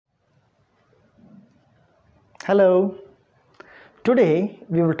Hello. Today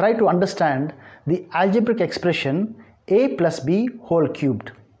we will try to understand the algebraic expression a plus b whole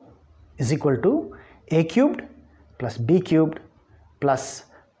cubed is equal to a cubed plus b cubed plus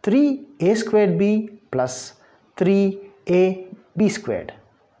 3a squared b plus 3ab squared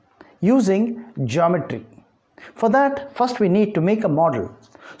using geometry. For that, first we need to make a model.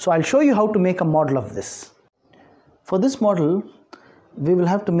 So I'll show you how to make a model of this. For this model, we will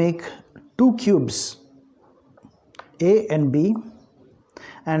have to make two cubes, A and B,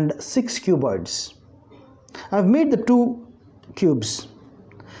 and 6 cuboids. I've made the two cubes.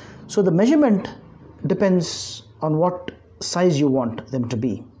 So the measurement depends on what size you want them to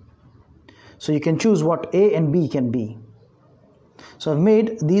be. So you can choose what A and B can be. So I've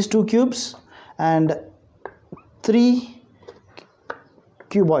made these two cubes and 3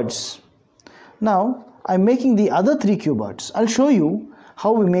 cuboids. Now I'm making the other 3 cuboids. I'll show you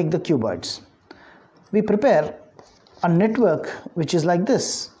how we make the cuboids. We prepare a network which is like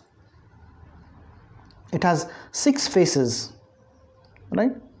this. It has 6 faces,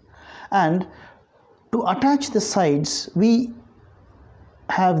 right? And to attach the sides, we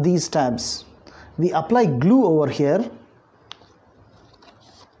have these tabs. We apply glue over here.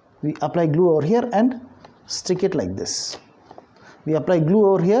 We apply glue over here and stick it like this. We apply glue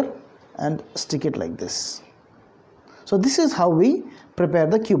over here and stick it like this. So this is how we prepare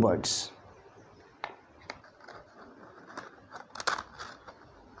the cuboids.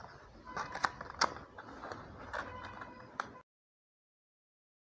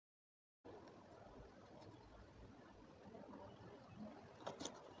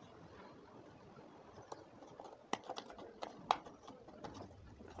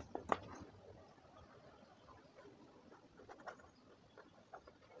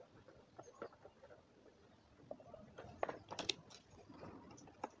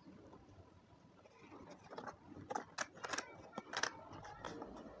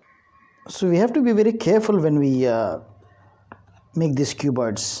 So we have to be very careful when we make these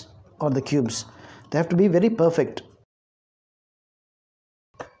cuboids or the cubes. They have to be very perfect.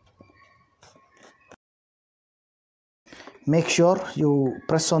 Make sure you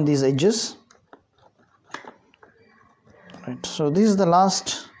press on these edges. Right. So this is the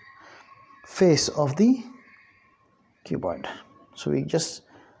last face of the cuboid. So we just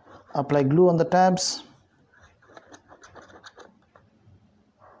apply glue on the tabs.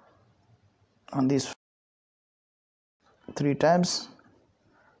 On these 3 tabs.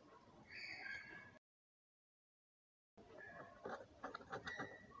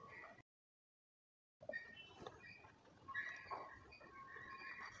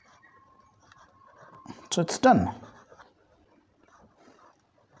 So it's done.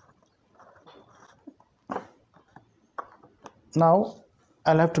 Now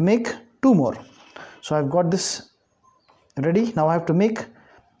I'll have to make 2 more. So I've got this ready. Now I have to make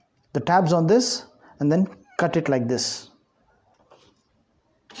the tabs on this and then cut it like this.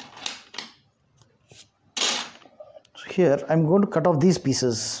 So here I'm going to cut off these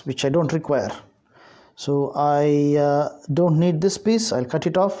pieces which I don't require. So I don't need this piece, I'll cut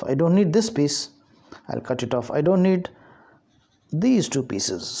it off. I don't need this piece, I'll cut it off. I don't need these 2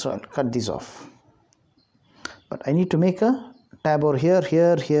 pieces, so I'll cut these off. But I need to make a tab over here,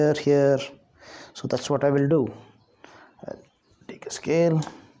 here, here, here. So that's what I will do. I'll take a scale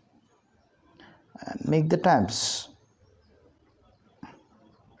and make the tabs.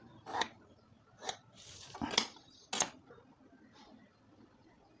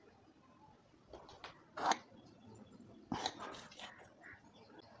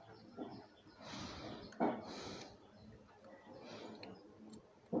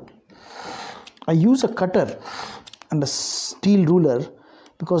 I use a cutter and a steel ruler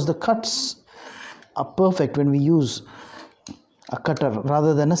because the cuts are perfect when we use a cutter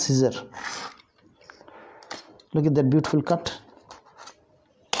rather than a scissor. Look at that beautiful cut.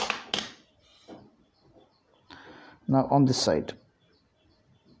 Now on this side.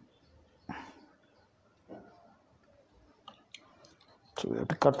 So we have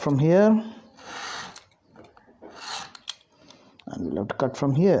to cut from here. And we'll have to cut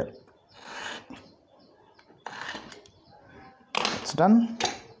from here. It's done.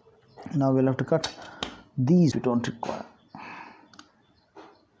 Now we'll have to cut these we don't require.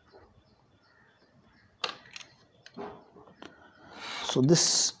 So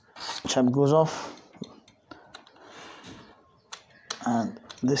this chap goes off and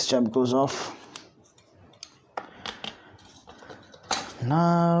this chap goes off.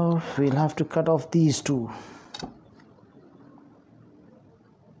 Now we'll have to cut off these 2.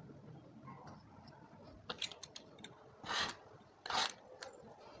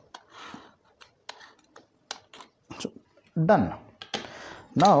 Done.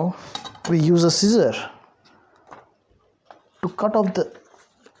 Now we use a scissor to cut off the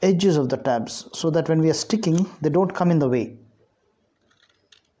edges of the tabs so that when we are sticking they don't come in the way.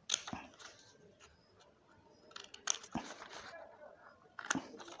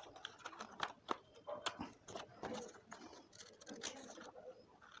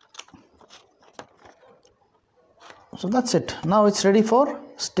 So that's it. Now it's ready for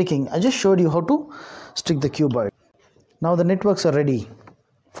sticking. I just showed you how to stick the cuboid. Now the networks are ready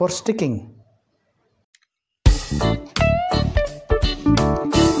for sticking.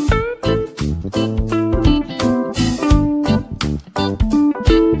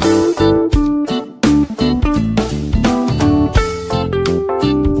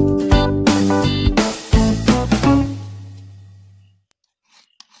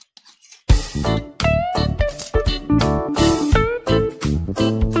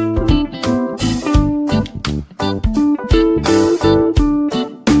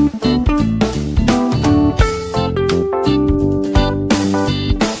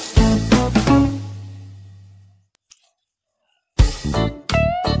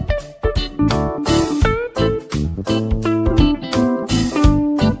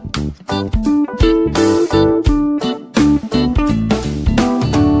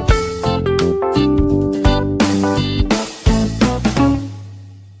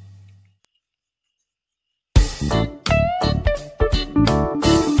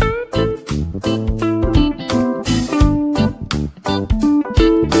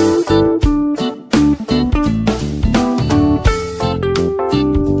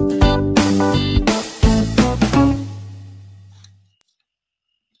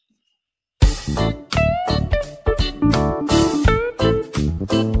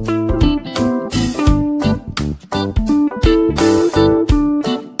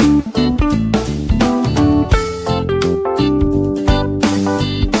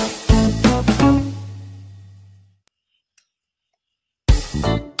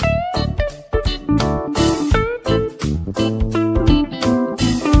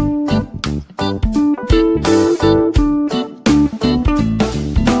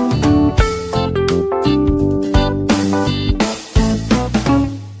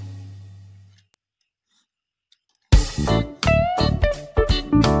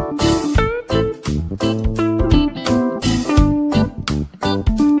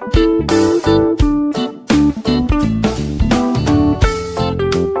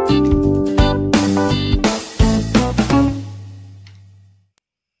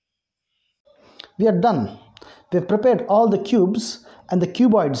 We are done. We have prepared all the cubes and the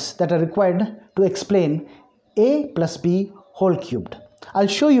cuboids that are required to explain a plus b whole cubed. I'll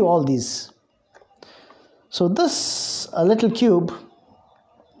show you all these. So this little cube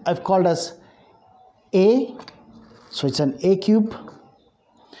I've called as a, so it's an a cube,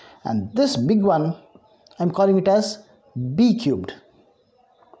 and this big one I'm calling it as b cubed,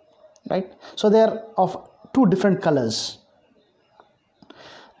 right? So they are of two different colors.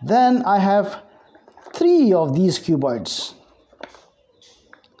 Then I have 3 of these cuboids.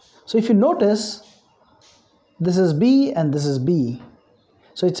 So if you notice, this is b and this is b.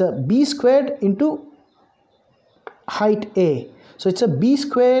 So it's a b squared into height a. So it's a b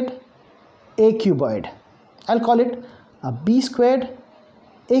squared a cuboid. I'll call it a b squared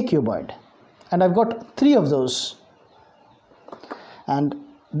a cuboid. And I've got 3 of those. And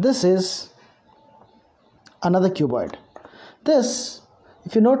this is another cuboid. This,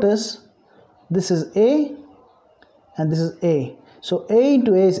 if you notice, this is a and this is a. So a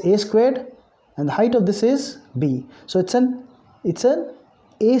into a is a squared and the height of this is b. So it's an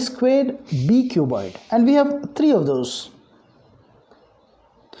a squared b cuboid, and we have 3 of those.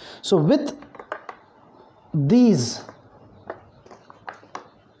 So with these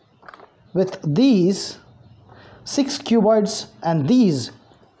 6 cuboids and these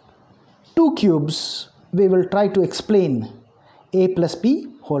 2 cubes, we will try to explain a plus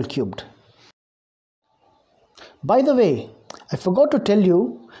b whole cubed. By the way, I forgot to tell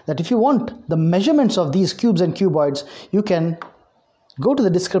you that if you want the measurements of these cubes and cuboids, you can go to the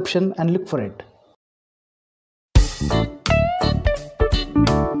description and look for it.